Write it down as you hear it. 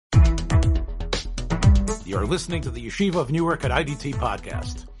You're listening to the Yeshiva of Newark at IDT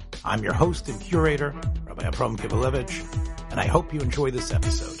podcast. I'm your host and curator, Rabbi Kivelevitz, and I hope you enjoy this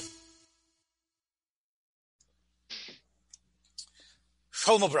episode.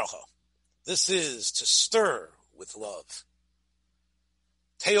 Shalom Bracha. This is To Stir with Love.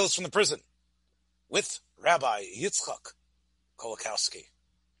 Tales from the Prison with Rabbi Yitzchak Kolakowski.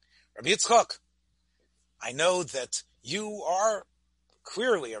 Rabbi Yitzchak, I know that you are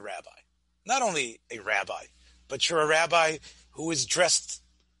clearly a rabbi. Not only a rabbi, but you're a rabbi who is dressed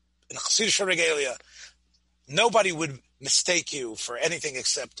in Chassidish regalia. Nobody would mistake you for anything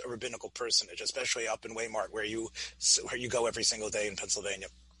except a rabbinical personage, especially up in Waymart, where you go every single day in Pennsylvania.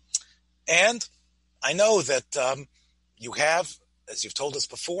 And I know that you have, as you've told us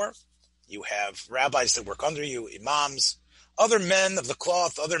before, you have rabbis that work under you, imams, other men of the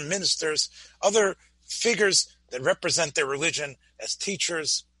cloth, other ministers, other figures that represent their religion as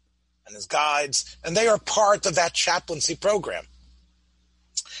teachers and as guides, and they are part of that chaplaincy program.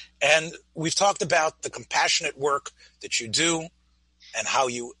 And we've talked about the compassionate work that you do and how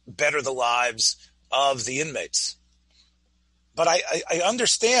you better the lives of the inmates. But I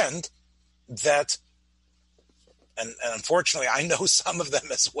understand that, and unfortunately I know some of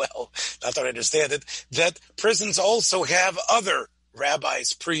them as well, not that I understand it, that prisons also have other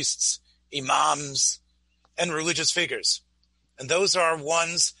rabbis, priests, imams, and religious figures. And those are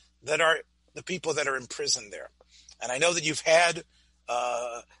ones that are the people that are in prison there. And I know that you've had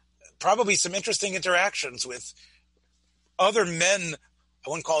probably some interesting interactions with other men, I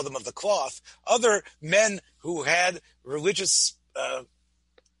wouldn't call them of the cloth, other men who had religious, a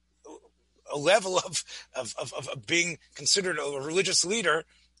level of being considered a religious leader,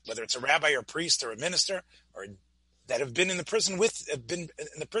 whether it's a rabbi or a priest or a minister, or that have been in the prison,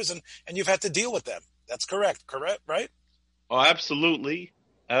 and you've had to deal with them. That's correct, right? Oh, absolutely.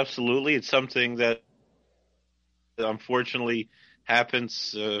 Absolutely. It's something that unfortunately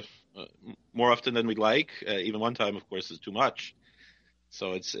happens more often than we'd like. Even one time, of course, is too much.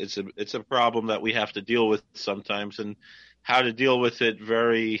 So it's a problem that we have to deal with sometimes, and how to deal with it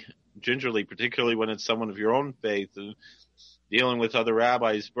very gingerly, particularly when it's someone of your own faith and dealing with other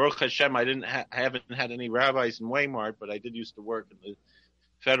rabbis. Baruch Hashem, I haven't had any rabbis in Waymart, but I did used to work in the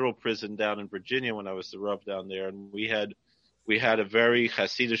federal prison down in Virginia when I was the Rav down there, and we had a very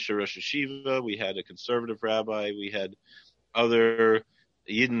Hasidic Rosh Yeshiva, we had a conservative rabbi, we had other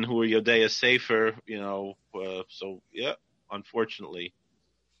Yidden who were Yodea Sefer, so yeah, unfortunately.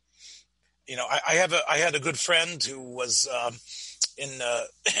 I had a good friend who was in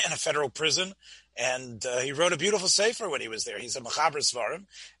a federal prison, and he wrote a beautiful sefer when he was there. He's a Mechaber Svarim,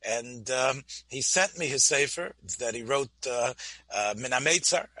 and he sent me his sefer that he wrote, Min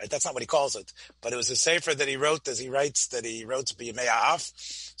HaMeitzar. That's not what he calls it, but it was a sefer that he wrote, as he writes, that he wrote to be B'Yemei Ha'af.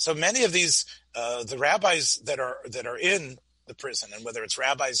 So many of these, the rabbis that are in the prison, and whether it's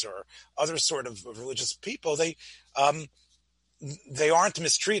rabbis or other sort of religious people, they aren't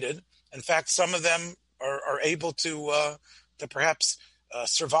mistreated. In fact, some of them are able to perhaps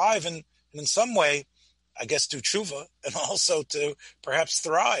survive and in some way, I guess, do tshuva, and also to perhaps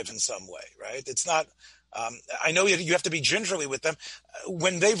thrive in some way, right? It's not. I know you have to be gingerly with them.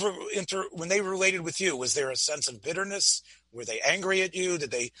 When they related with you, was there a sense of bitterness? Were they angry at you?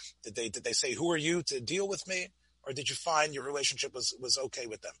 Did they say, "Who are you to deal with me?" Or did you find your relationship was okay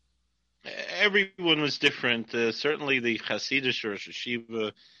with them? Everyone was different. Certainly, the Hasidic Rosh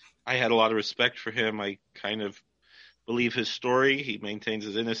Yeshiva, I had a lot of respect for him. I kind of believe his story. He maintains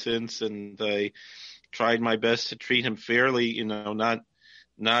his innocence, and I tried my best to treat him fairly, not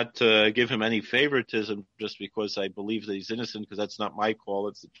give him any favoritism just because I believe that he's innocent, because that's not my call,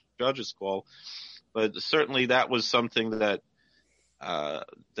 it's the judge's call. But certainly that was something that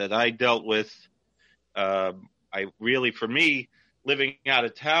I dealt with. For me, living out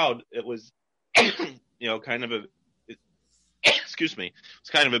of town, it was, kind of excuse me,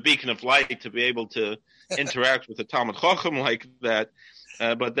 it's kind of a beacon of light to be able to interact with a Talmud Chacham like that.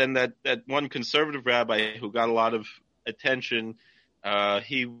 But then that one conservative rabbi who got a lot of attention,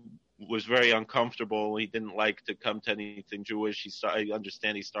 he was very uncomfortable. He didn't like to come to anything Jewish. I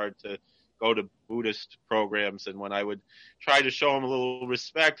understand he started to go to Buddhist programs, and when I would try to show him a little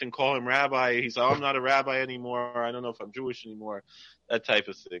respect and call him rabbi, he said, "I'm not a rabbi anymore. I don't know if I'm Jewish anymore," that type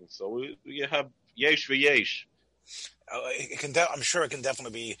of thing. So we have yesh v'yesh. I'm sure it can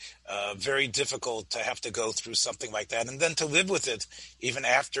definitely be very difficult to have to go through something like that, and then to live with it even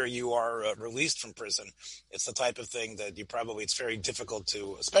after you are released from prison. It's the type of thing that it's very difficult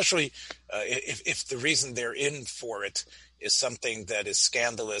to, especially if the reason they're in for it is something that is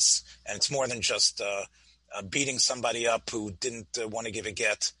scandalous, and it's more than just beating somebody up who didn't want to give a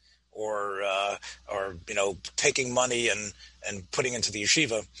get, or taking money and putting into the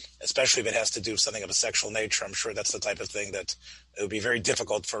yeshiva, especially if it has to do something of a sexual nature. I'm sure that's the type of thing that it would be very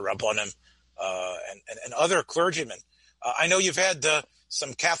difficult for Rabbonim and other clergymen. I know you've had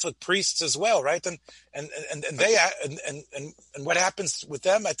some Catholic priests as well, right? And what happens with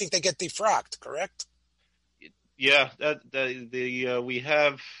them? I think they get defrocked, correct? Yeah, we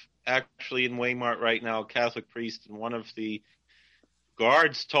have actually in Waymart right now a Catholic priest, and one of the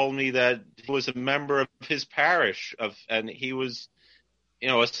guards told me that he was a member of his parish, and he was,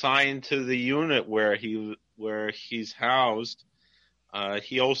 assigned to the unit where he's housed.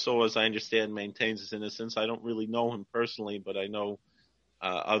 He also, as I understand, maintains his innocence. I don't really know him personally, but I know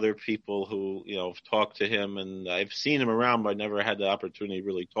other people who, have talked to him, and I've seen him around, but I never had the opportunity to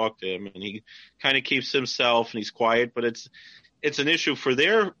really talk to him. And he kind of keeps himself and he's quiet, but it's an issue for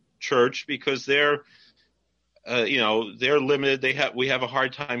their church because they're limited. We have a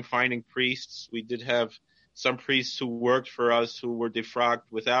hard time finding priests. We did have some priests who worked for us who were defrocked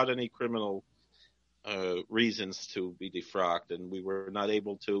without any criminal reasons to be defrocked, and we were not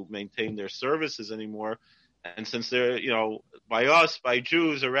able to maintain their services anymore. And since they're, by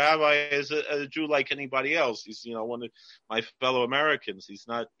Jews, a rabbi is a Jew like anybody else. He's, one of my fellow Americans. He's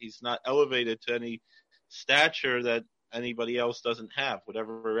not elevated to any stature that anybody else doesn't have.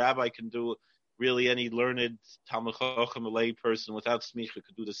 Whatever a rabbi can do, really any learned Talmud Chacham, a lay person without smicha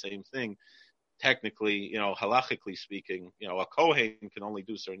could do the same thing. Technically, halachically speaking, a Kohen can only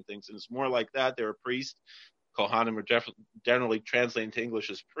do certain things. And it's more like that. They're a priest. Kohanim are generally translated into English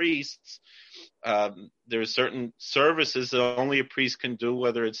as priests. There are certain services that only a priest can do,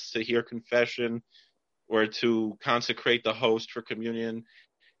 whether it's to hear confession or to consecrate the host for communion.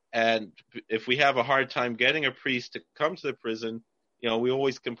 And if we have a hard time getting a priest to come to the prison, we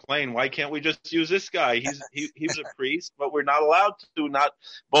always complain, why can't we just use this guy? He's a priest, but we're not allowed to, not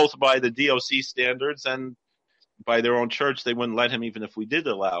both by the DOC standards and by their own church. They wouldn't let him even if we did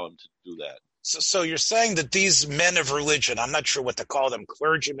allow him to do that. So you're saying that these men of religion, I'm not sure what to call them,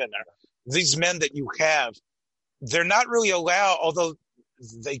 clergymen, or these men that you have, they're not really allowed, although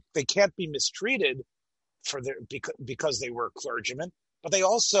they can't be mistreated because they were clergymen, but they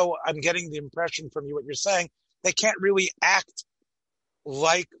also, I'm getting the impression from you, what you're saying, they can't really act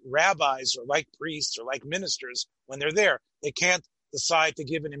like rabbis or like priests or like ministers when they're there. They can't decide to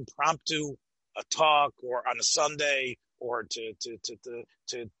give an impromptu talk or on a Sunday or to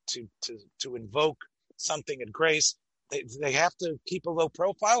invoke something at grace. They have to keep a low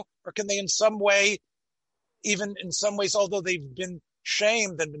profile, or can they in some way, even in some ways, although they've been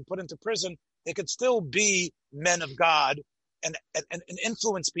shamed and been put into prison, they could still be men of God and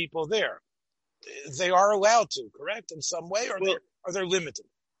influence people there. They are allowed to, correct, in some way, or they're limited?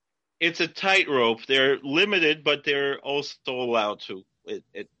 It's a tightrope. They're limited, but they're also allowed to.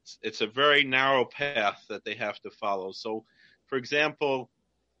 It's a very narrow path that they have to follow. So, for example,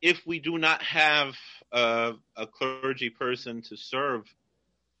 if we do not have a clergy person to serve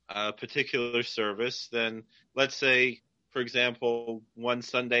a particular service, then let's say, for example, one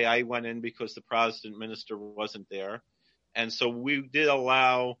Sunday I went in because the Protestant minister wasn't there. And so we did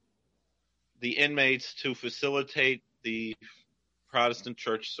allow the inmates to facilitate the Protestant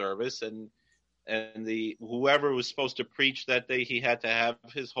church service, and whoever was supposed to preach that day, he had to have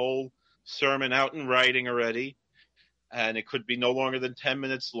his whole sermon out in writing already, and it could be no longer than 10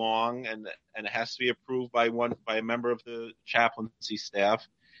 minutes long, and it has to be approved by a member of the chaplaincy staff,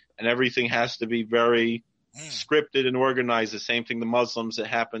 and everything has to be very scripted and organized. The same thing the Muslims, it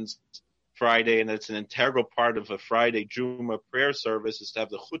happens Friday, and it's an integral part of a Friday Juma prayer service is to have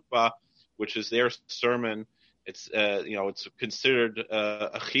the khutbah, which is their sermon. It's it's considered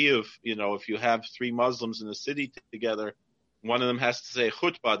a chiyuv. If you have three Muslims in the city together, one of them has to say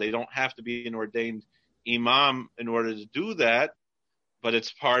khutbah. They don't have to be an ordained imam in order to do that, but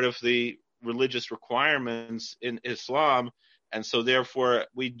it's part of the religious requirements in Islam. And so therefore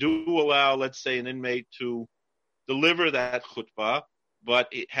we do allow, let's say, an inmate to deliver that khutbah, but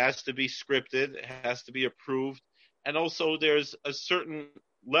it has to be scripted, it has to be approved. And also there's a certain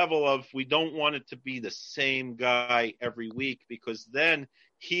level of, we don't want it to be the same guy every week, because then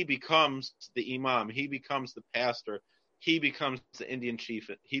he becomes the imam, he becomes the pastor, he becomes the Indian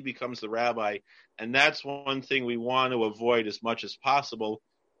chief, he becomes the rabbi. And that's one thing we want to avoid as much as possible,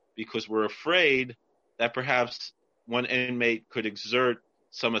 because we're afraid that perhaps one inmate could exert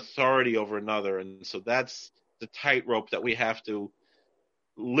some authority over another. And so that's the tightrope that we have to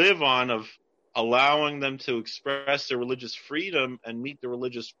live on, of allowing them to express their religious freedom and meet the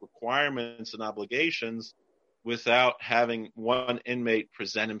religious requirements and obligations without having one inmate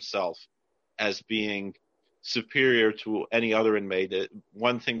present himself as being superior to any other inmate.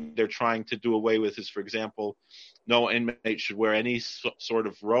 One thing they're trying to do away with is, for example, no inmate should wear any sort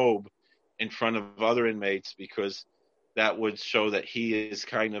of robe in front of other inmates, because that would show that he is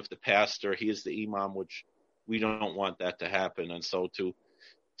kind of the pastor, he is the imam, which we don't want that to happen. And so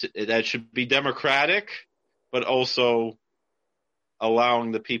that should be democratic, but also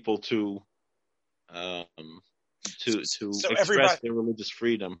allowing the people to express their religious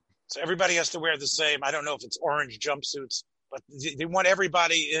freedom. So everybody has to wear the same. I don't know if it's orange jumpsuits, but they want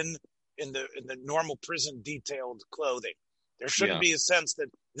everybody in the normal prison detailed clothing. There shouldn't be a sense that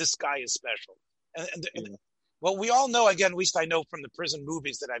this guy is special. And well, we all know, again, at least I know from the prison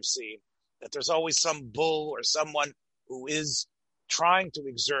movies that I've seen, that there's always some bull or someone who is trying to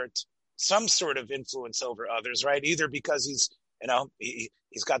exert some sort of influence over others, right? Either because he's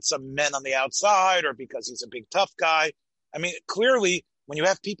got some men on the outside, or because he's a big tough guy. I mean, clearly, when you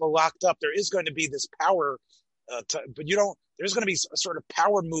have people locked up, there is going to be this power, there's going to be sort of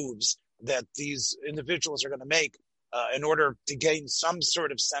power moves that these individuals are going to make in order to gain some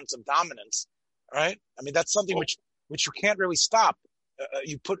sort of sense of dominance, right? I mean, that's something which you can't really stop.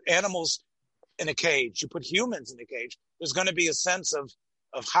 You put animals in a cage, you put humans in a cage, there's going to be a sense of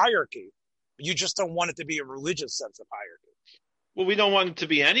hierarchy. You just don't want it to be a religious sense of hierarchy. Well, we don't want it to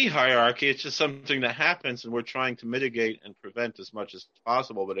be any hierarchy. It's just something that happens, and we're trying to mitigate and prevent as much as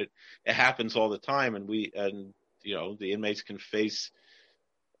possible. But it happens all the time, and the inmates can face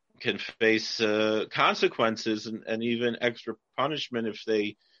consequences and even extra punishment if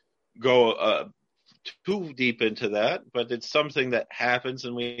they go too deep into that. But it's something that happens,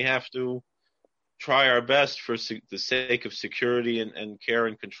 and we have to try our best for the sake of security and care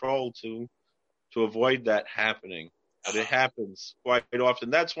and control to avoid that happening. But it happens quite often.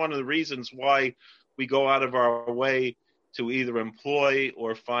 That's one of the reasons why we go out of our way to either employ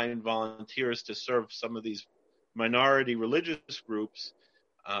or find volunteers to serve some of these minority religious groups,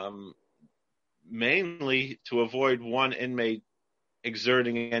 mainly to avoid one inmate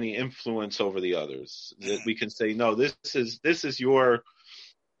exerting any influence over the others. That we can say, no, this is your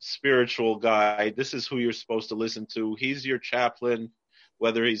spiritual guide. This is who you're supposed to listen to. He's your chaplain,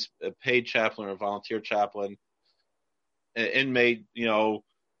 whether he's a paid chaplain or a volunteer chaplain. Inmate,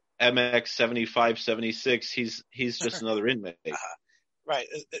 MX 7576, he's just another inmate. Right.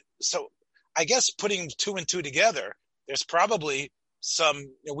 So I guess putting two and two together, there's probably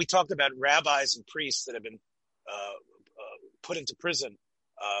some, we talked about rabbis and priests that have been put into prison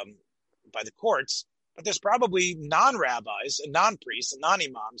by the courts, but there's probably non-rabbis and non-priests and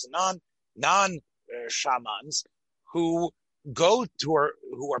non-imams and non-shamans who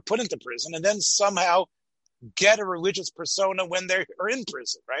are put into prison and then somehow get a religious persona when they are in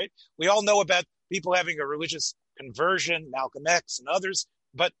prison, right? We all know about people having a religious conversion, Malcolm X and others,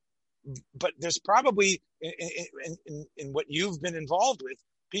 but there's probably in what you've been involved with,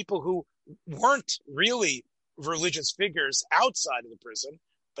 people who weren't really religious figures outside of the prison,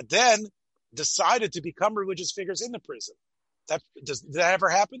 but then decided to become religious figures in the prison. Did that ever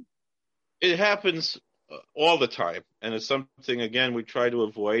happen? It happens all the time, and it's something, again, we try to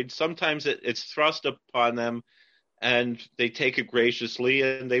avoid. Sometimes it's thrust upon them, and they take it graciously,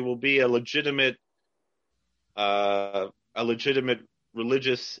 and they will be a legitimate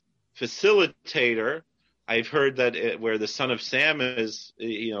religious facilitator. I've heard that where the son of Sam is,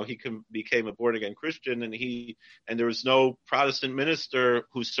 he became a born again Christian, and there was no Protestant minister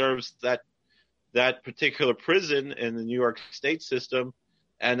who serves that particular prison in the New York state system,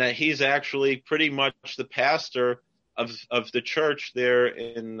 and that he's actually pretty much the pastor of the church there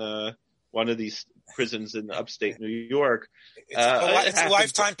in one of these prisons in upstate New York. It's a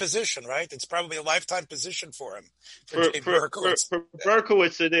lifetime position, right? It's probably a lifetime position for him. For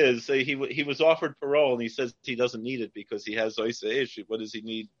Berkowitz, it is. He was offered parole, and he says he doesn't need it because he has Oisa issue. What does he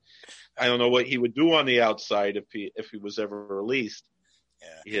need? I don't know what he would do on the outside if he was ever released.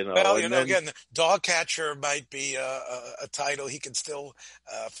 Yeah. Well, again, dog catcher might be a title he can still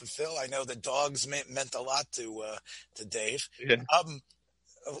fulfill. I know that dogs meant a lot to Dave. Yeah.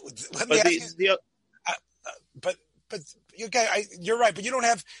 Let me ask you, but you're right. But you don't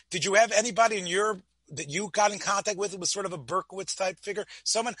have. Did you have anybody that you got in contact with who was sort of a Berkowitz type figure,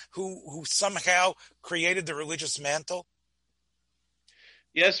 someone who somehow created the religious mantle?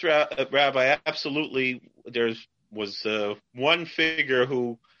 Yes, Rabbi, absolutely. There was one figure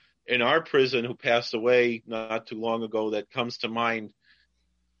who, in our prison, who passed away not too long ago, that comes to mind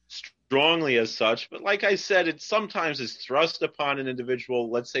strongly as such. But like I said, sometimes is thrust upon an individual.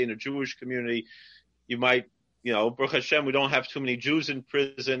 Let's say in a Jewish community, you might Baruch Hashem, we don't have too many Jews in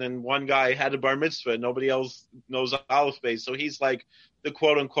prison, and one guy had a bar mitzvah, and nobody else knows Aleph Beis. So he's like the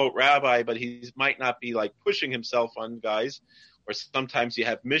quote-unquote rabbi, but he might not be like pushing himself on guys. Or sometimes you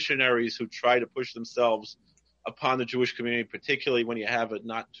have missionaries who try to push themselves upon the Jewish community, particularly when you have a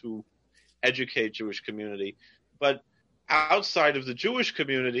not too educated Jewish community. But outside of the Jewish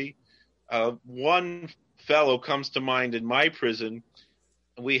community, one fellow comes to mind in my prison.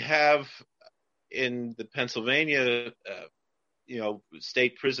 We have in the Pennsylvania,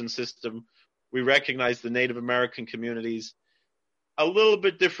 state prison system, we recognize the Native American communities a little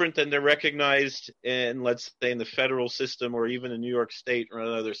bit different than they're recognized in, let's say, in the federal system or even in New York State or in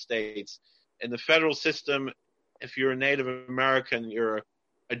other states. In the federal system, if you're a Native American, you're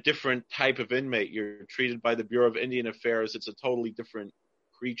a different type of inmate. You're treated by the Bureau of Indian Affairs. It's a totally different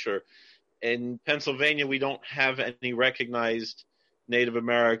creature. In Pennsylvania, we don't have any recognized Native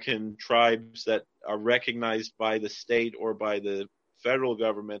American tribes that are recognized by the state or by the federal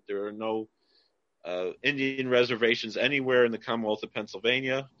government. There are no Indian reservations anywhere in the Commonwealth of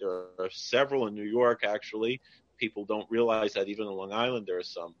Pennsylvania. There are several in New York, actually. People don't realize that even on Long Island there are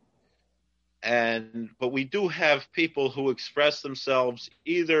some. But we do have people who express themselves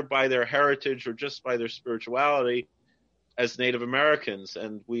either by their heritage or just by their spirituality as Native Americans.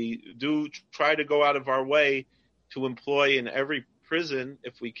 And we do try to go out of our way to employ in every prison,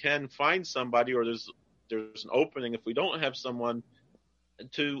 if we can find somebody, or there's an opening, if we don't have someone,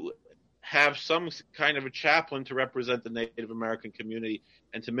 to have some kind of a chaplain to represent the Native American community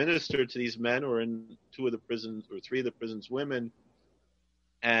and to minister to these men, or in 2 of the prisons or 3 of the prisons, women.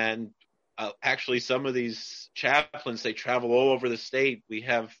 And actually, some of these chaplains, they travel all over the state. We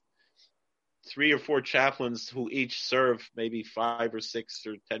have 3 or 4 chaplains who each serve maybe 5 or 6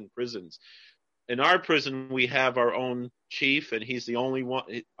 or 10 prisons. In our prison, we have our own chief, and he's the only one.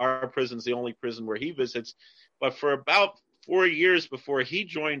 Our prison's the only prison where he visits. But for about 4 years before he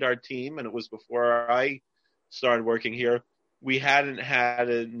joined our team, and it was before I started working here, we hadn't had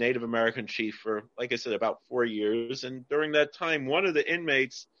a Native American chief for, like I said, about 4 years. And during that time, one of the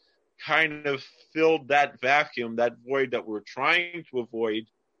inmates kind of filled that vacuum, that void that we're trying to avoid,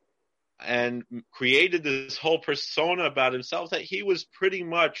 and created this whole persona about himself that he was pretty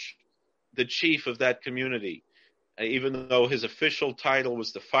much the chief of that community, even though his official title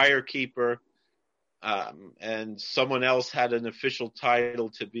was the firekeeper, and someone else had an official title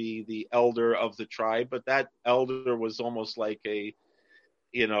to be the elder of the tribe. But that elder was almost like a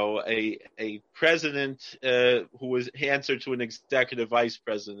president who was answered to an executive vice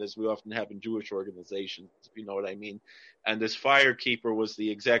president, as we often have in Jewish organizations, if you know what I mean. And this firekeeper was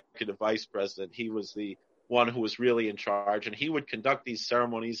the executive vice president. He was the one who was really in charge, and he would conduct these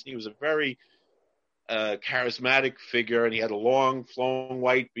ceremonies. He was a very charismatic figure, and he had a long, flowing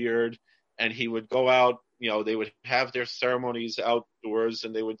white beard, and he would go out, they would have their ceremonies outdoors,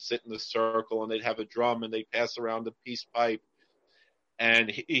 and they would sit in the circle, and they'd have a drum, and they'd pass around a peace pipe. And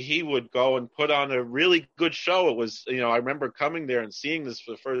he would go and put on a really good show. It was, I remember coming there and seeing this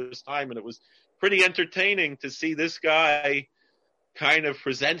for the first time, and it was pretty entertaining to see this guy kind of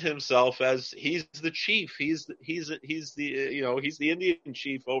present himself as he's the chief. He's the Indian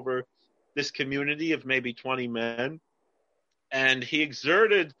chief over this community of maybe 20 men. And he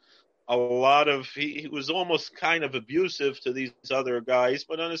exerted a lot of, he was almost kind of abusive to these other guys,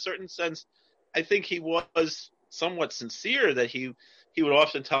 but in a certain sense, I think he was somewhat sincere, that he would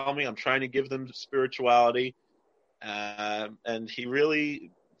often tell me, I'm trying to give them spirituality. And he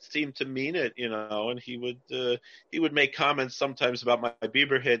really seemed to mean it, and he would make comments sometimes about my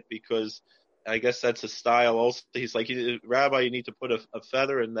Bieber hit, because I guess that's a style also. He's like, Rabbi, you need to put a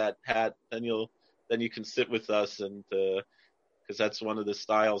feather in that hat, then you can sit with us, and because that's one of the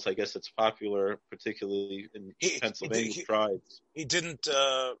styles, I guess, that's popular, particularly in Pennsylvania tribes. He didn't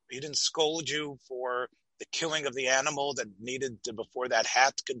scold you for the killing of the animal that needed to, before that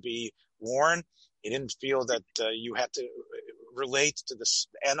hat could be worn. He didn't feel that you had to relate to this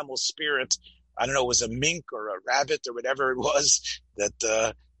animal spirit. I don't know, it was a mink or a rabbit or whatever it was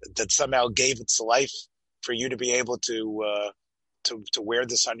that somehow gave its life for you to be able to wear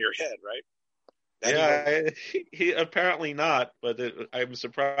this on your head, right? He apparently not, but I'm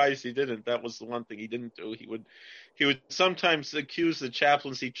surprised he didn't. That was the one thing he didn't do. He would sometimes accuse the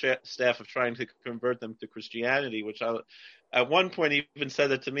chaplaincy staff of trying to convert them to Christianity, which at one point he even said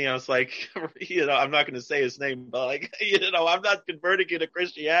that to me. I was like, I'm not going to say his name, but like, I'm not converting you to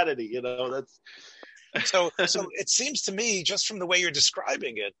Christianity. That's. So it seems to me, just from the way you're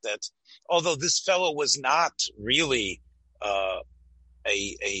describing it, that although this fellow was not really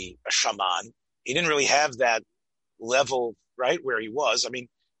a shaman, he didn't really have that level, right, where he was. I mean,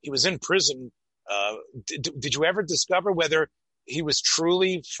 he was in prison Did you ever discover whether he was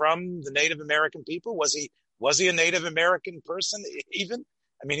truly from the Native American people? Was he a Native American person even?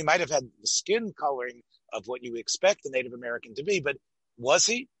 I mean, he might have had the skin coloring of what you expect a Native American to be, but was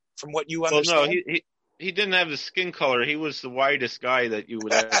he, from what you understand? Well, no, he didn't have the skin color. He was the whitest guy that you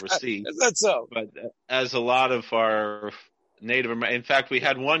would ever see. Is that so? But as a lot of our Native American, in fact, we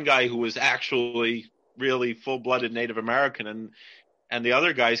had one guy who was actually really full-blooded Native American, and the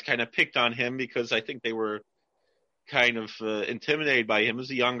other guys kind of picked on him because I think they were kind of intimidated by him. He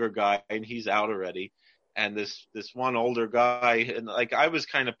was a younger guy, and he's out already. And this one older guy, and like I was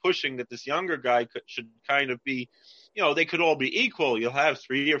kind of pushing that this younger guy should kind of be, they could all be equal. You'll have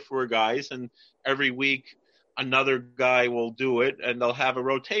 3 or 4 guys, and every week another guy will do it, and they'll have a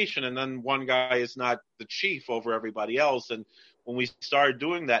rotation, and then one guy is not the chief over everybody else. And when we started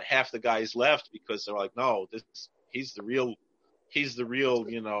doing that, half the guys left because they're like, no, he's the real.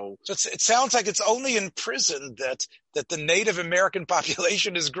 So it sounds like it's only in prison that the Native American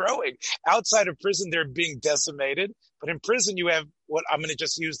population is growing. Outside of prison, they're being decimated. But in prison, you have what I'm going to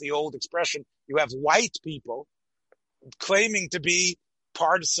just use the old expression. You have white people claiming to be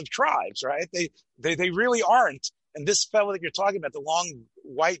parts of tribes, right? They really aren't. And this fellow that you're talking about, the long,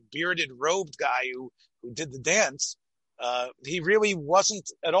 white, bearded, robed guy who did the dance, he really wasn't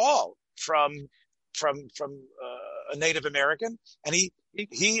at all from a Native American, and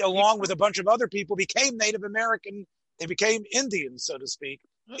he along with a bunch of other people became Native American. They became Indians, so to speak,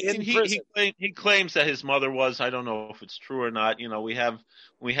 in prison. He claims that his mother was. I don't know if it's true or not. We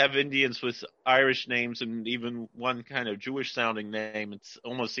have Indians with Irish names and even one kind of Jewish sounding name. It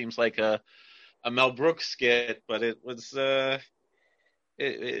almost seems like a Mel Brooks skit, but it was.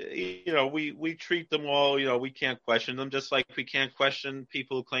 We treat them all. We can't question them, just like we can't question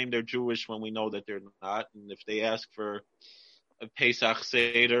people who claim they're Jewish when we know that they're not. And if they ask for a Pesach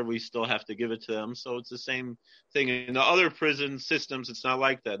Seder, we still have to give it to them. So it's the same thing in the other prison systems. It's not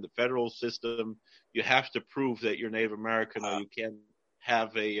like that. In the federal system, you have to prove that you're Native American, or you can't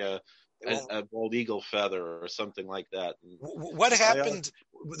have a bald eagle feather or something like that. And what happened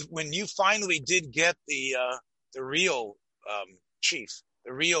when you finally did get the real chief,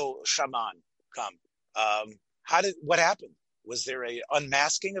 the real shaman come? What happened? Was there a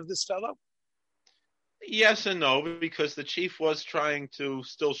unmasking of this fellow? Yes and no, because the chief was trying to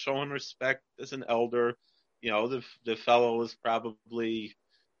still show him respect as an elder. The fellow was probably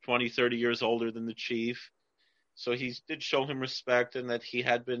 20, 30 years older than the chief. So he did show him respect, and that he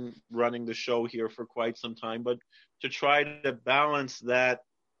had been running the show here for quite some time. But to try to balance that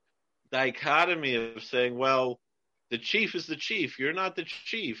dichotomy of saying, well, the chief is the chief. You're not the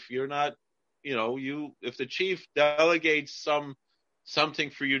chief. You're not, if the chief delegates something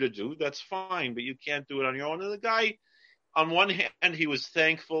for you to do, that's fine, but you can't do it on your own. And the guy, on one hand, he was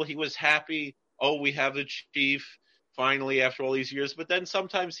thankful. He was happy. Oh, we have the chief finally after all these years. But then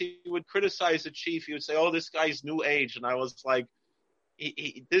sometimes he would criticize the chief. He would say, oh, this guy's new age. And I was like,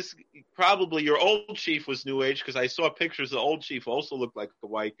 this probably your old chief was new age, because I saw pictures of the old chief also looked like a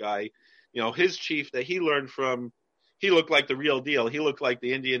white guy. His chief that he learned from, he looked like the real deal. He looked like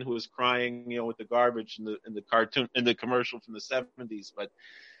the Indian who was crying, with the garbage in the cartoon, in the commercial from the 70s. But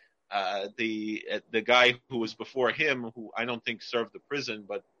the guy who was before him, who I don't think served the prison,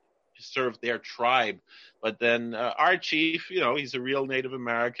 but served their tribe. But then our chief, he's a real Native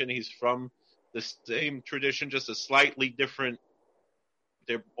American. He's from the same tradition, just a slightly different.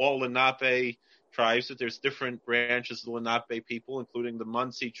 They're all Lenape tribes, but there's different branches of the Lenape people, including the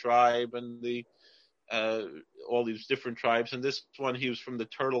Muncie tribe and the all these different tribes. And this one, he was from the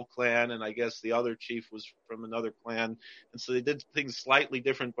Turtle clan, and I guess the other chief was from another clan. And so they did things slightly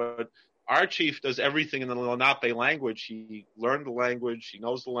different, but our chief does everything in the Lenape language. He learned the language. He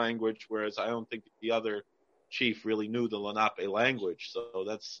knows the language, whereas I don't think the other chief really knew the Lenape language.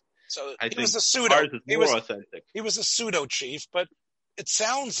 I think was a pseudo. Ours is more authentic. He was a pseudo chief, but it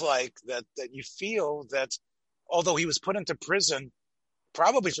sounds like that you feel that although he was put into prison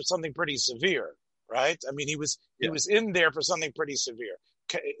probably for something pretty severe, right? I mean, he was in there for something pretty severe.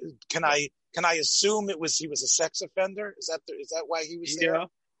 Can I assume he was a sex offender? Is that why he was there?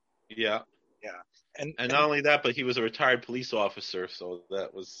 Yeah. And not only that, but he was a retired police officer, so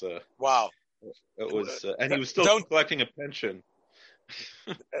that was wow. It was, and he was still collecting a pension.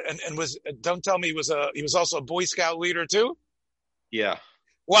 and don't tell me he was also a Boy Scout leader too? Yeah.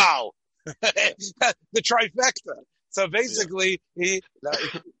 Wow. The trifecta. So basically, he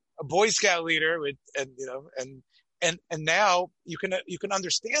a Boy Scout leader and now you can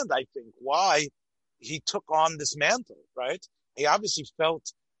understand, I think, why he took on this mantle, right? He obviously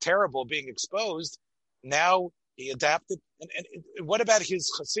felt terrible being exposed. Now he adapted. And what about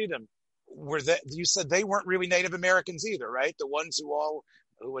his Hasidim? you said they weren't really Native Americans either, right? The ones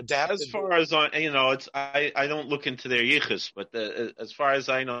who adapted. As far as I don't look into their yichus, but as far as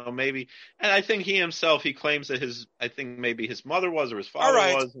I know, maybe, and I think he claims that I think maybe his mother was or his father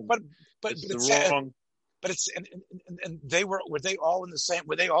was. But it's the wrong. But it's and were they all in the same?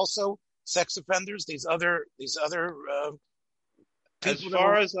 Were they also sex offenders? These other as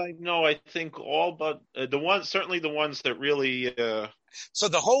far as I know, I think all but the ones that really so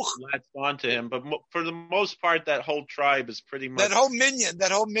the whole latched onto him. But for the most part, that whole tribe is pretty much that whole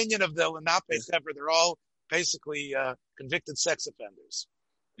minion of the Lanape Hebrew. They're all basically convicted sex offenders.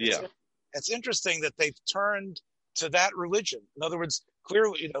 Yeah, it's interesting that they've turned to that religion. In other words,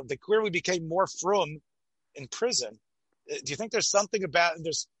 clearly, they clearly became more frum in prison. Do you think there's something about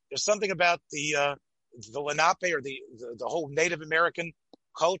the Lenape or the whole Native American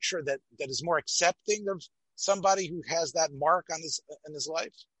culture that is more accepting of somebody who has that mark on in his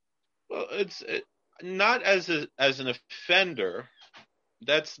life? Well, it's not as an offender.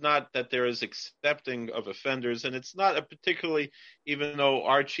 That's not that there is accepting of offenders, and it's not a particularly, even though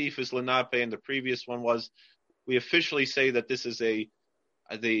our chief is Lenape and the previous one was, we officially say that this is I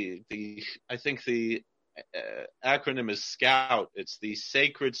think the acronym is SCOUT. It's the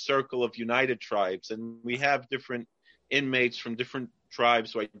Sacred Circle of United Tribes, and we have different inmates from different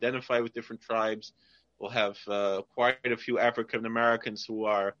tribes who identify with different tribes. We'll have quite a few African Americans who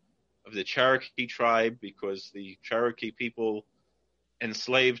are of the Cherokee tribe, because the Cherokee people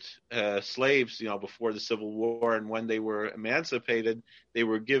enslaved slaves, before the Civil War, and when they were emancipated, they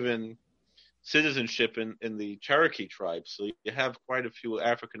were given citizenship in the Cherokee tribe. So you have quite a few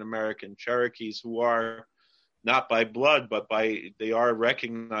African American Cherokees who are not by blood, but they are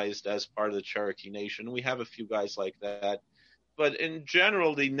recognized as part of the Cherokee Nation. We have a few guys like that. But in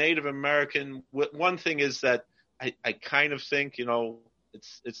general, the Native American, one thing is that I kind of think,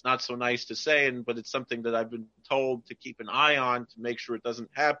 it's not so nice to say, but it's something that I've been told to keep an eye on to make sure it doesn't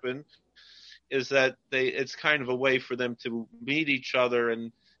happen, is that it's kind of a way for them to meet each other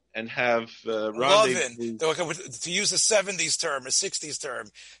and have love-in. To use a 70s term, a 60s term,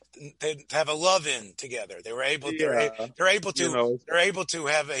 they have a love-in together. They were able. They're able to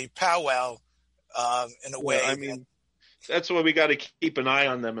have a powwow in a way. I mean, that's why we got to keep an eye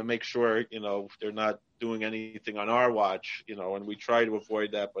on them and make sure they're not doing anything on our watch. And we try to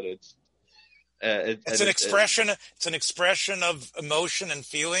avoid that, but it's an expression of emotion and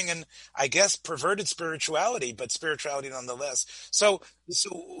feeling, and I guess perverted spirituality, but spirituality nonetheless. So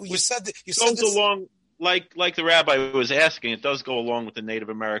you said along, like the rabbi was asking, it does go along with the Native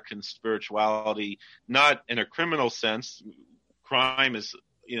American spirituality, not in a criminal sense. Crime is,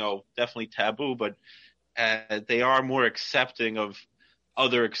 definitely taboo, but they are more accepting of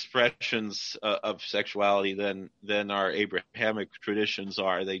other expressions of sexuality than our Abrahamic traditions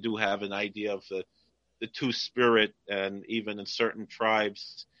are. They do have an idea of the two-spirit, and even in certain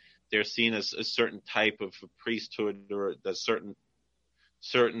tribes, they're seen as a certain type of priesthood, or that certain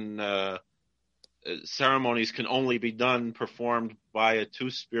ceremonies can only be performed by a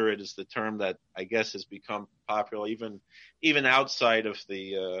two-spirit, is the term that I guess has become popular even outside of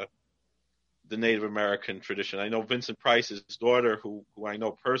the Native American tradition. I know Vincent Price's daughter, who I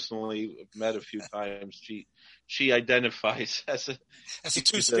know personally, met a few times. She identifies as a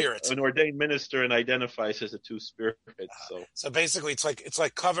two-spirit, an ordained minister, and identifies as a two-spirit. So basically, it's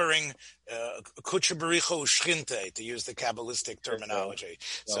like covering kuchebericho shchinte, to use the Kabbalistic terminology.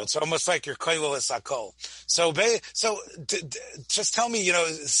 So it's almost like your koilel esakol. So just tell me,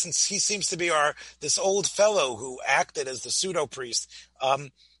 since he seems to be this old fellow who acted as the pseudo priest.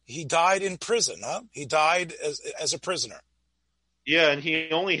 He died in prison, huh? He died as a prisoner. Yeah, and he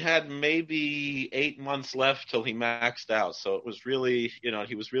only had maybe 8 months left till he maxed out. So it was really,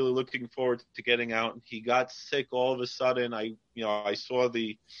 he was really looking forward to getting out. And he got sick all of a sudden. I saw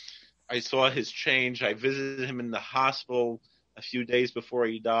his change. I visited him in the hospital a few days before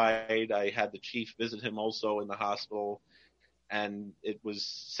he died. I had the chief visit him also in the hospital. And it was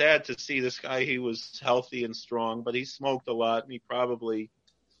sad to see this guy. He was healthy and strong, but he smoked a lot, and he probably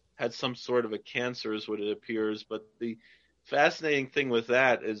had some sort of a cancer, is what it appears. But the fascinating thing with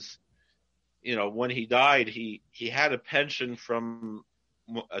that is, when he died, he had a pension from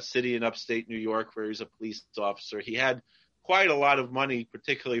a city in upstate New York where he's a police officer. He had quite a lot of money,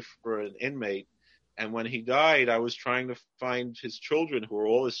 particularly for an inmate. And when he died, I was trying to find his children, who were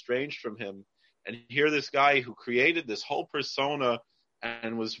all estranged from him. And here this guy who created this whole persona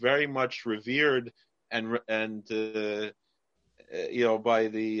and was very much revered and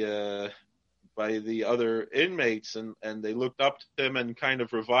by the other inmates, and they looked up to him, and kind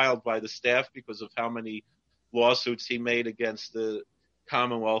of reviled by the staff because of how many lawsuits he made against the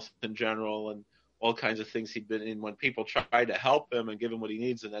Commonwealth in general and all kinds of things he'd been in when people try to help him and give him what he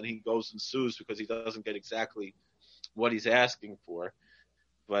needs, and then he goes and sues because he doesn't get exactly what he's asking for.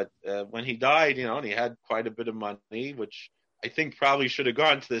 But when he died, and he had quite a bit of money, which I think probably should have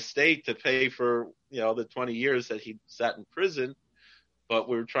gone to the state to pay for, the 20 years that he sat in prison. But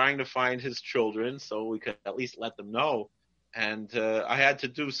we were trying to find his children so we could at least let them know. And I had to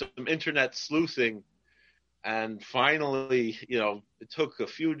do some internet sleuthing. And finally, it took a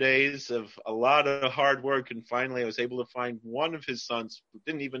few days of a lot of hard work. And finally, I was able to find one of his sons who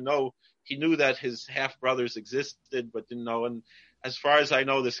didn't even know. He knew that his half-brothers existed, but didn't know. And as far as I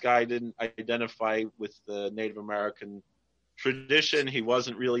know, this guy didn't identify with the Native American tradition. He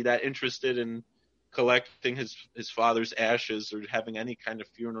wasn't really that interested in collecting his father's ashes or having any kind of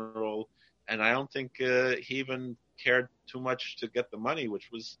funeral. And I don't think he even cared too much to get the money, which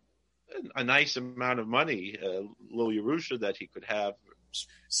was a nice amount of money, a little Yerusha that he could have.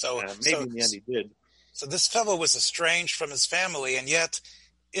 So maybe in the end he did. So this fellow was estranged from his family, and yet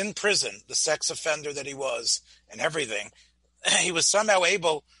in prison, the sex offender that he was and everything, he was somehow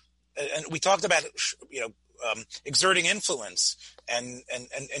able, and we talked about, exerting influence and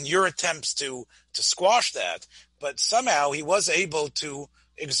your attempts to squash that, but somehow he was able to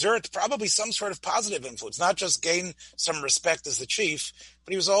exert probably some sort of positive influence, not just gain some respect as the chief,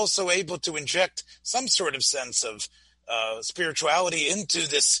 but he was also able to inject some sort of sense of spirituality into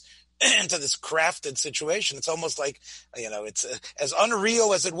this crafted situation. It's almost like, it's as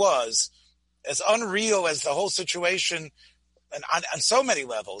unreal as it was, as unreal as the whole situation, and on so many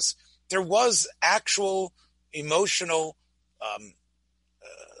levels, there was actual emotional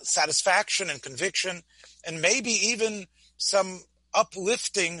satisfaction and conviction, and maybe even some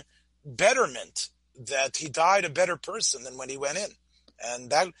uplifting betterment that he died a better person than when he went in.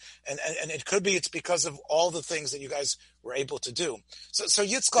 And it could be it's because of all the things that you guys were able to do. So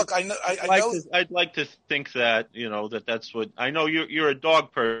Yitzchak, I know. I'd like to think that that's what I know. You're a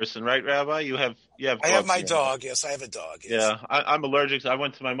dog person, right, Rabbi? You have. I have my dog. Yes, I have a dog. Yes. Yeah, I'm allergic. I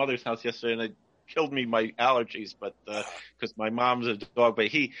went to my mother's house yesterday, and it killed me my allergies, but because my mom's a dog. But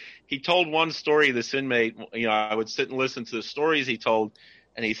he told one story. This inmate, I would sit and listen to the stories he told,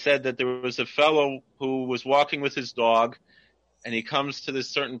 and he said that there was a fellow who was walking with his dog. And he comes to this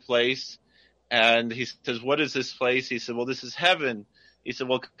certain place, and he says, "What is this place?" He said, "Well, this is heaven." He said,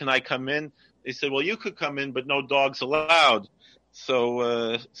 "Well, can I come in?" He said, "Well, you could come in, but no dogs allowed."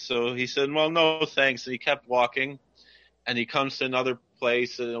 So he said, "Well, no, thanks." And he kept walking, and he comes to another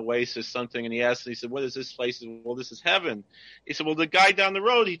place, an oasis, something, and he asked, he said, "What is this place?" He said, "Well, this is heaven." He said, "Well, the guy down the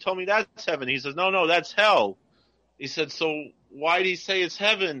road, he told me that's heaven." He says, "No, that's hell." He said, "So why did he say it's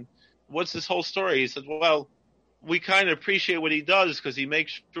heaven? What's this whole story?" He said, "Well, we kind of appreciate what he does because he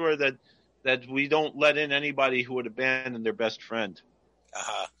makes sure that we don't let in anybody who would abandon their best friend."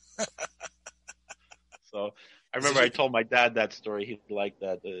 Uh-huh. So I remember I told my dad that story. He liked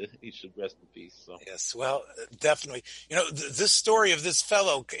that. He should rest in peace. So. Yes, well, definitely. This story of this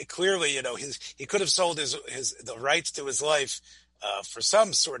fellow, clearly, he could have sold the rights to his life for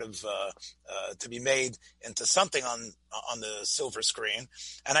some sort of to be made into something on the silver screen.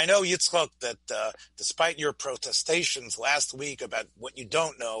 And I know, Yitzchak, that despite your protestations last week about what you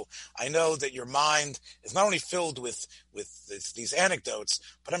don't know, I know that your mind is not only filled with these anecdotes,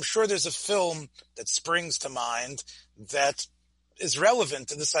 but I'm sure there's a film that springs to mind that is relevant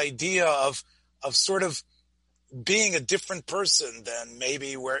to this idea of sort of being a different person than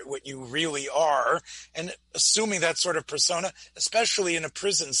maybe what you really are, and assuming that sort of persona, especially in a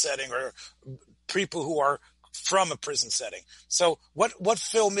prison setting or people who are from a prison setting. So what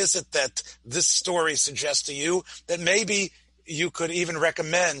film is it that this story suggests to you that maybe you could even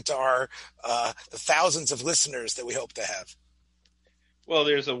recommend to our the thousands of listeners that we hope to have? Well,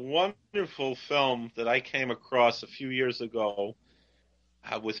 there's a wonderful film that I came across a few years ago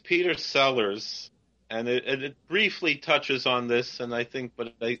with Peter Sellers. And it briefly touches on this, and I think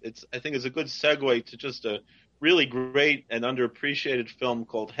it's a good segue to just a really great and underappreciated film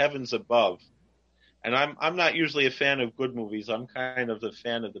called Heavens Above. And I'm not usually a fan of good movies. I'm kind of the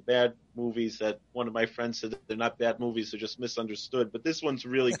fan of the bad movies that one of my friends said that they're not bad movies, they're just misunderstood. But this one's a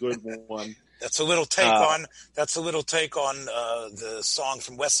really good one. That's a little take on the song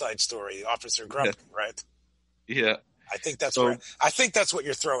from West Side Story, Officer Grump, right? Yeah. I think that's what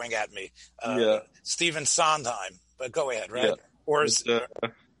you're throwing at me. Stephen Sondheim, but go ahead, right? Yeah.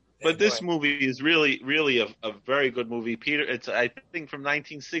 But this movie is really a very good movie. Peter, it's I think from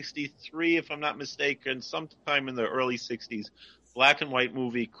 1963, if I'm not mistaken, sometime in the early 60s, black and white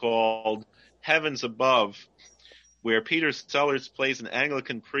movie called Heavens Above, where Peter Sellers plays an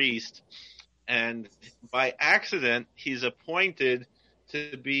Anglican priest, and by accident he's appointed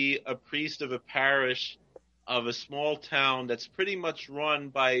to be a priest of a parish of a small town that's pretty much run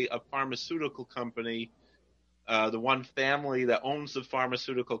by a pharmaceutical company. The one family that owns the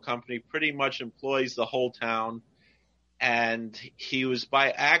pharmaceutical company pretty much employs the whole town. And he was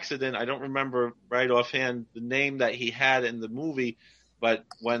by accident, I don't remember right offhand the name that he had in the movie, but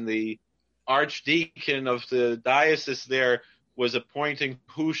when the archdeacon of the diocese there was appointing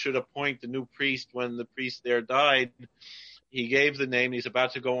who should appoint the new priest when the priest there died, he gave the name. He's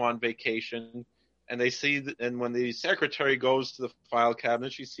about to go on vacation, and they see, and when the secretary goes to the file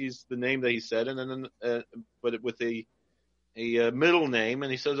cabinet, she sees the name that he said, and then but with a middle name,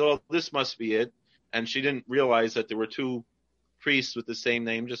 and he says, "Oh, this must be it." And she didn't realize that there were two priests with the same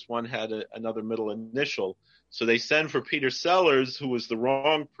name, just one had another middle initial. So they send for Peter Sellers, who was the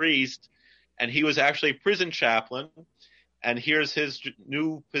wrong priest, and he was actually a prison chaplain. And here's his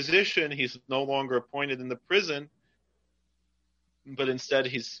new position. He's no longer appointed in the prison, but instead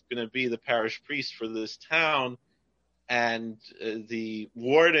he's going to be the parish priest for this town. And the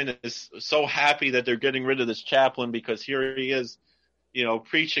warden is so happy that they're getting rid of this chaplain, because here he is,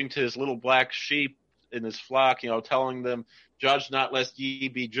 preaching to his little black sheep in his flock, telling them, "Judge not lest ye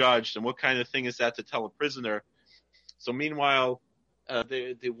be judged." And what kind of thing is that to tell a prisoner? So meanwhile,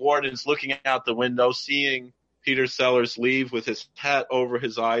 the warden's looking out the window, seeing Peter Sellers leave with his hat over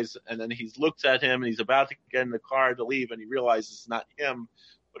his eyes, and then he looks at him, and he's about to get in the car to leave, and he realizes it's not him,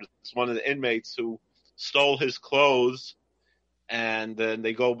 but it's one of the inmates who stole his clothes. And then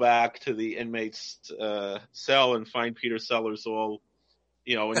they go back to the inmate's cell and find Peter Sellers all,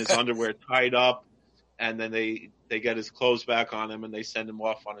 in his underwear tied up. And then they get his clothes back on him, and they send him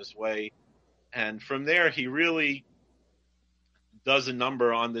off on his way. And from there, he really does a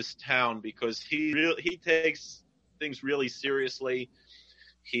number on this town, because he takes things really seriously.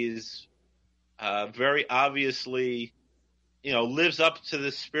 He's very obviously, lives up to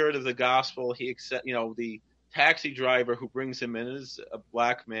the spirit of the gospel. He accept, the taxi driver who brings him in is a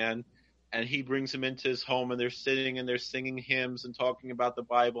black man, and he brings him into his home, and they're sitting and they're singing hymns and talking about the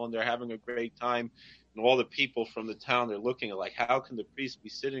Bible, and they're having a great time. And all the people from the town, they're looking at like, how can the priest be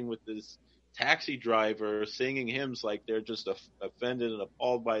sitting with this taxi driver singing hymns? Like, they're just offended and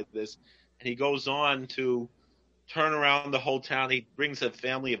appalled by this. And he goes on to turn around the whole town. He brings a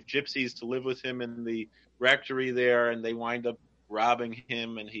family of gypsies to live with him in the rectory there, and they wind up robbing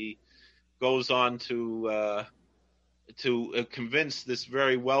him. And he goes on to convince this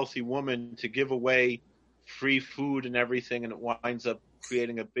very wealthy woman to give away free food and everything, and it winds up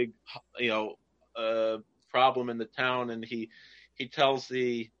creating a big, problem in the town. And he tells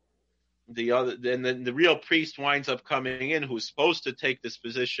the other, and then the real priest winds up coming in, who's supposed to take this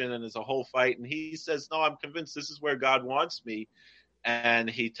position, and there's a whole fight. And he says, "No, I'm convinced this is where God wants me." And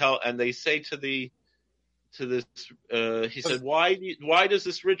they say to this, he said, why does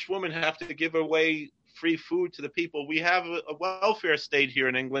this rich woman have to give away free food to the people? We have a welfare state here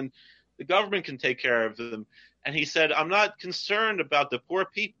in England. The government can take care of them. And he said, "I'm not concerned about the poor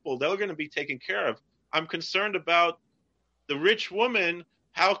people. They're going to be taken care of. I'm concerned about the rich woman.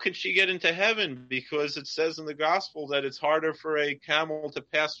 How can she get into heaven? Because it says in the gospel that it's harder for a camel to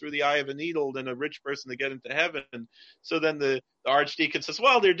pass through the eye of a needle than a rich person to get into heaven." So then the archdeacon says,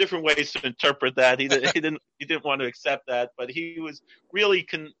 "Well, there are different ways to interpret that." He didn't want to accept that, but he was really,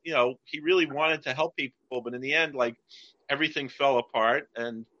 he really wanted to help people. But in the end, like, everything fell apart.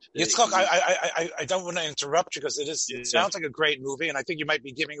 And Yitzchak, I don't want to interrupt you, because it sounds like a great movie, and I think you might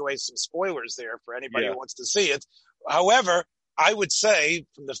be giving away some spoilers there for anybody who wants to see it. However, I would say,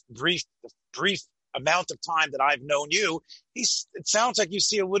 from the brief amount of time that I've known you, it sounds like you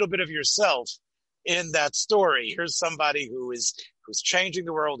see a little bit of yourself in that story. Here's somebody who's changing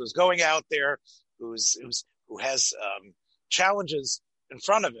the world, who's going out there, who has challenges in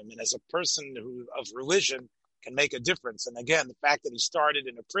front of him, and as a person of religion can make a difference. And again, the fact that he started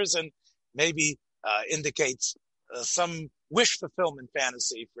in a prison maybe indicates some wish fulfillment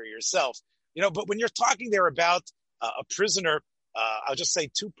fantasy for yourself. But when you're talking there about a prisoner, I'll just say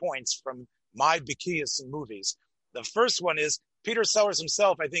 2 points from my Bikias in movies. The first one is Peter Sellers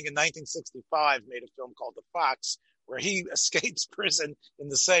himself, I think in 1965, made a film called The Fox, where he escapes prison in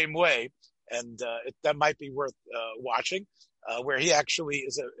the same way. And that might be worth watching, where he actually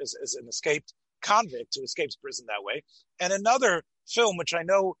is an escaped convict who escapes prison that way. And another film, which I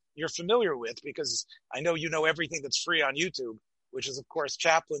know you're familiar with, because I know you know everything that's free on YouTube, which is, of course,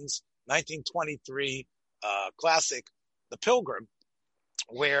 Chaplin's 1923 classic, The Pilgrim,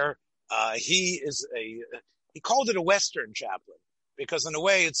 where he called it a Western chaplain, because in a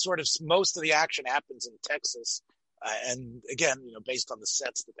way it's sort of, most of the action happens in Texas. And again, based on the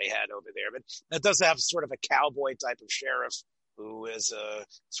sets that they had over there, but it does have sort of a cowboy type of sheriff who is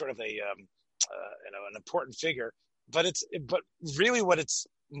sort of an important figure. But really what it's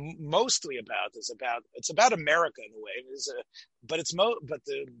mostly about is about America in a way. But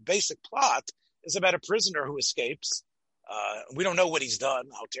the basic plot is about a prisoner who escapes. We don't know what he's done,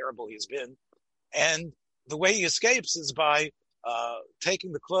 how terrible he's been, and the way he escapes is by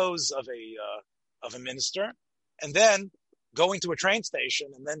taking the clothes of a minister, and then going to a train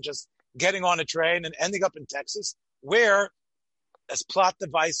station, and then just getting on a train and ending up in Texas, where, as plot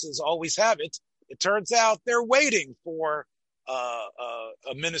devices always have it, it turns out they're waiting for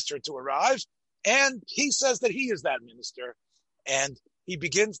a minister to arrive, and he says that he is that minister, and he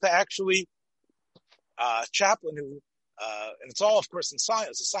begins to actually Chaplain, who and it's all, of course, in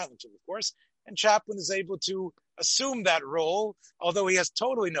silence, a silent film, of course, and Chaplain is able to assume that role, although he has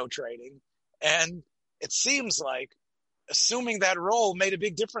totally no training, and it seems like assuming that role made a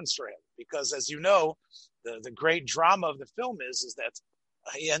big difference for him, because, as you know, the great drama of the film is that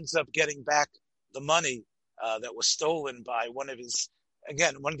he ends up getting back the money that was stolen by one of these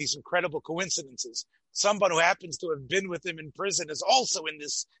incredible coincidences. Someone who happens to have been with him in prison is also in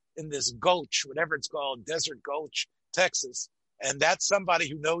this gulch, whatever it's called, Desert Gulch, Texas, and that's somebody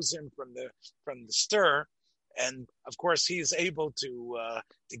who knows him from the stir. And of course, he is able to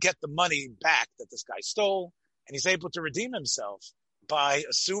get the money back that this guy stole, and he's able to redeem himself by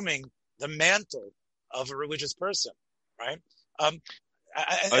assuming the mantle of a religious person, right?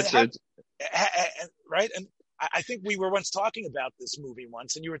 Right. And I think we were once talking about this movie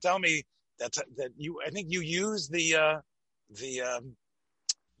once, and you were telling me that I think you used the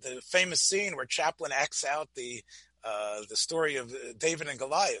famous scene where Chaplain acts out the story of David and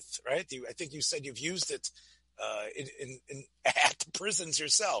Goliath, right? I think you said you've used it at the prisons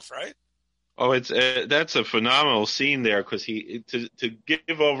yourself, right? Oh, that's a phenomenal scene there, because to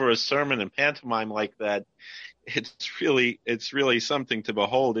give over a sermon and pantomime like that, it's really something to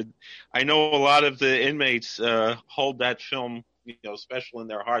behold. I know a lot of the inmates hold that film, special in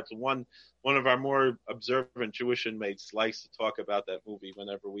their hearts. One of our more observant Jewish inmates likes to talk about that movie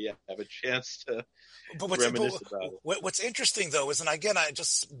whenever we have a chance to reminisce about it. What's interesting, though, is, and again, I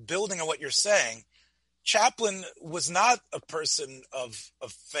just building on what you're saying, Chaplain was not a person of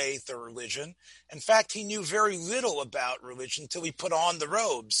faith or religion. In fact, he knew very little about religion until he put on the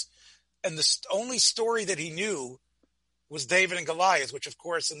robes. And the only story that he knew was David and Goliath, which, of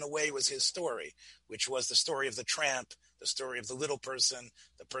course, in a way was his story, which was the story of the tramp, the story of the little person,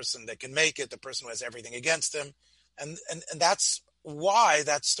 the person that can make it, the person who has everything against him. And that's why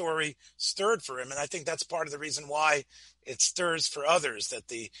that story stirred for him. And I think that's part of the reason why it stirs for others, that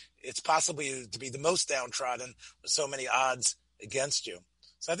it's possibly to be the most downtrodden with so many odds against you.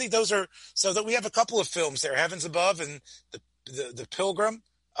 So I think so that we have a couple of films there, Heavens Above and the Pilgrim.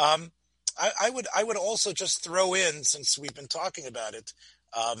 I would also just throw in, since we've been talking about it,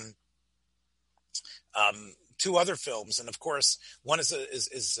 two other films, and of course one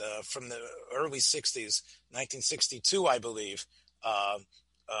is from the early '60s, 1962, I believe.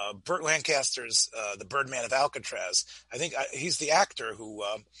 Burt Lancaster's The Birdman of Alcatraz. I think he's the actor who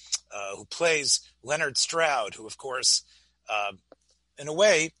plays Leonard Stroud, who, of course, in a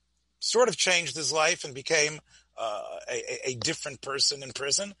way, sort of changed his life and became a different person in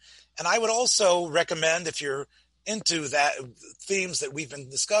prison. And I would also recommend, if you're into that themes that we've been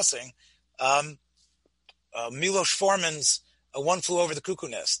discussing, Milos Forman's One Flew Over the Cuckoo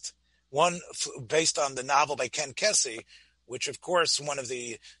Nest, based on the novel by Ken Kesey, which, of course, one of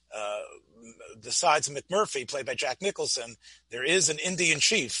besides McMurphy, played by Jack Nicholson, there is an Indian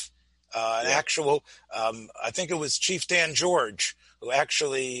chief, actual, I think it was Chief Dan George, who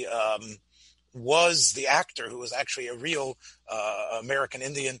actually was the actor, who was actually a real American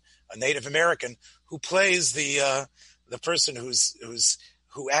Indian, a Native American, who plays the person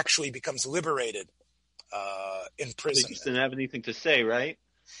who actually becomes liberated in prison. He didn't have anything to say, right?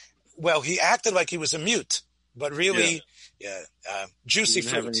 Well, he acted like he was a mute, but really, juicy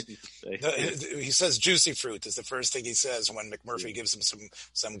fruit. He says juicy fruit is the first thing he says when McMurphy gives him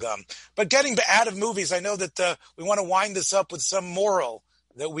some gum. But getting out of movies, I know that we want to wind this up with some moral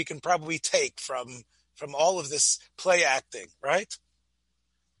that we can probably take from all of this play acting, right?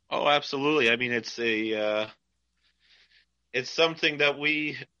 Oh, absolutely. I mean, it's something that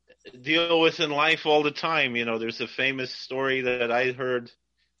we deal with in life all the time. There's a famous story that I heard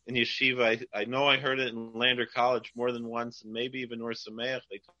in yeshiva. I know I heard it in Lander College more than once, and maybe even Or Sameach.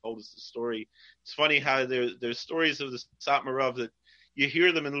 They told us the story. It's funny how there's stories of the Satmarov that you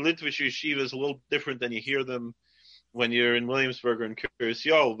hear them in Litvish yeshivas a little different than you hear them when you're in Williamsburg or in Kiryas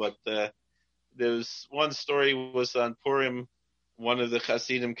Yol. But there's one story was on Purim. One of the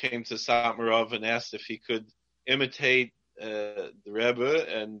Hasidim came to Satmarov and asked if he could imitate the Rebbe,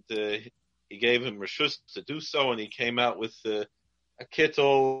 and he gave him reshus to do so, and he came out with a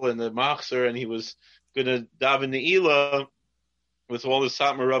kittel and a machzer, and he was going to daven ne'ilah with all the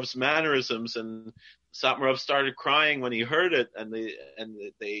Satmar Rav's mannerisms, and Satmar Rav started crying when he heard it, and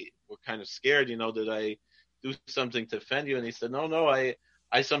they were kind of scared, did I do something to offend you? And he said, no, I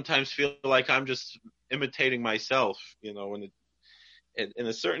sometimes feel like I'm just imitating myself, and in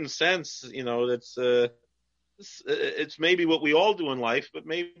a certain sense, it's maybe what we all do in life, but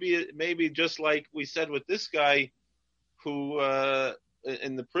maybe just like we said with this guy who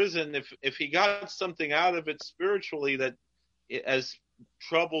in the prison, if he got something out of it spiritually, that as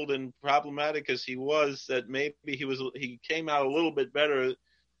troubled and problematic as he was, that maybe he came out a little bit better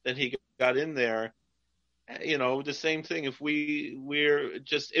than he got in there. The same thing. If we're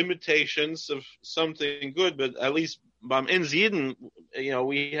just imitations of something good, but at least in Zidin,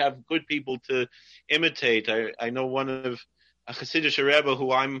 we have good people to imitate. I know one of a Hasidic Rebbe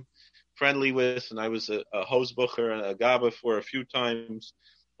who I'm friendly with, and I was a Hosbucher and a Gaba for a few times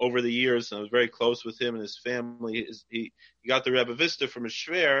over the years, and I was very close with him and his family. He got the Rebbe Vista from his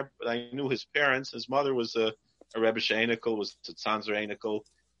Shver, but I knew his parents. His mother was a Rebbe Sheinikel, was a Tzanzer Einikel,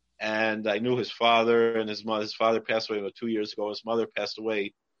 and I knew his father, and his father passed away about 2 years ago. His mother passed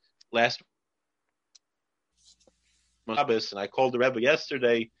away last Shabbos, and I called the Rebbe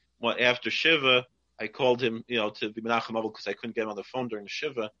yesterday after Shiva. I called him, to be Menachem Avil because I couldn't get him on the phone during the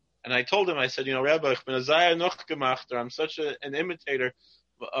Shiva. And I told him, I said, Rebbe, ich bin a Zayah noch gemacht, I'm such an imitator,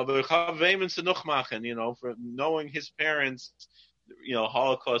 aber ich habe wehmen noch machen, for knowing his parents,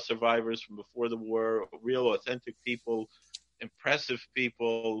 Holocaust survivors from before the war, real authentic people, impressive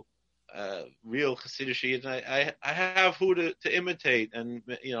people, real Hasidic, and I have who to imitate, and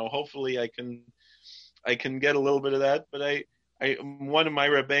hopefully I can get a little bit of that. But one of my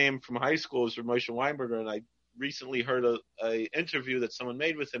rebbeim from high school is Moshe Weinberger, and I recently heard a interview that someone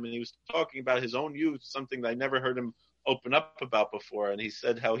made with him, and he was talking about his own youth, something that I never heard him open up about before. And he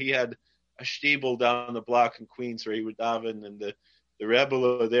said how he had a shtibel down the block in Queens where he would daven, and the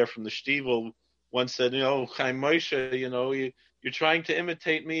rebbe there from the shtibel once said, Chaim Moshe, you're trying to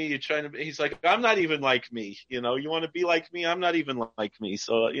imitate me. He's like, I'm not even like me. You want to be like me? I'm not even like me.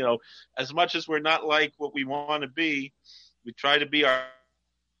 So, as much as we're not like what we want to be, we try to be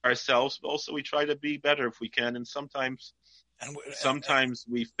ourselves, but also we try to be better if we can. And sometimes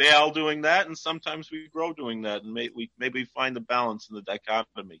we fail doing that, and sometimes we grow doing that, and maybe find the balance in the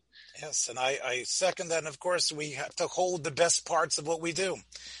dichotomy. Yes, and I second that. And of course, we have to hold the best parts of what we do.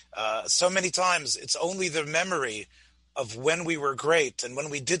 So many times, it's only the memory of when we were great and when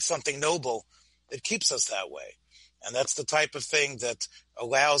we did something noble that keeps us that way. And that's the type of thing that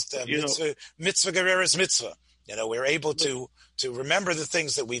allows the mitzvah gereres mitzvah. We're able to remember the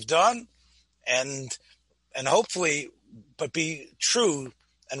things that we've done, and hopefully, but be true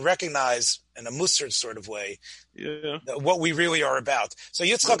and recognize in a Musar sort of way what we really are about. So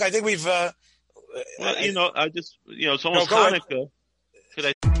Yitzchak, I think we've. It's almost Hanukkah.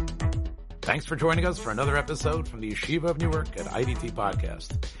 Thanks for joining us for another episode from the Yeshiva of Newark at IDT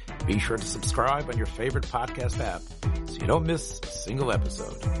Podcast. Be sure to subscribe on your favorite podcast app so you don't miss a single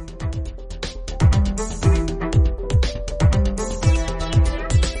episode.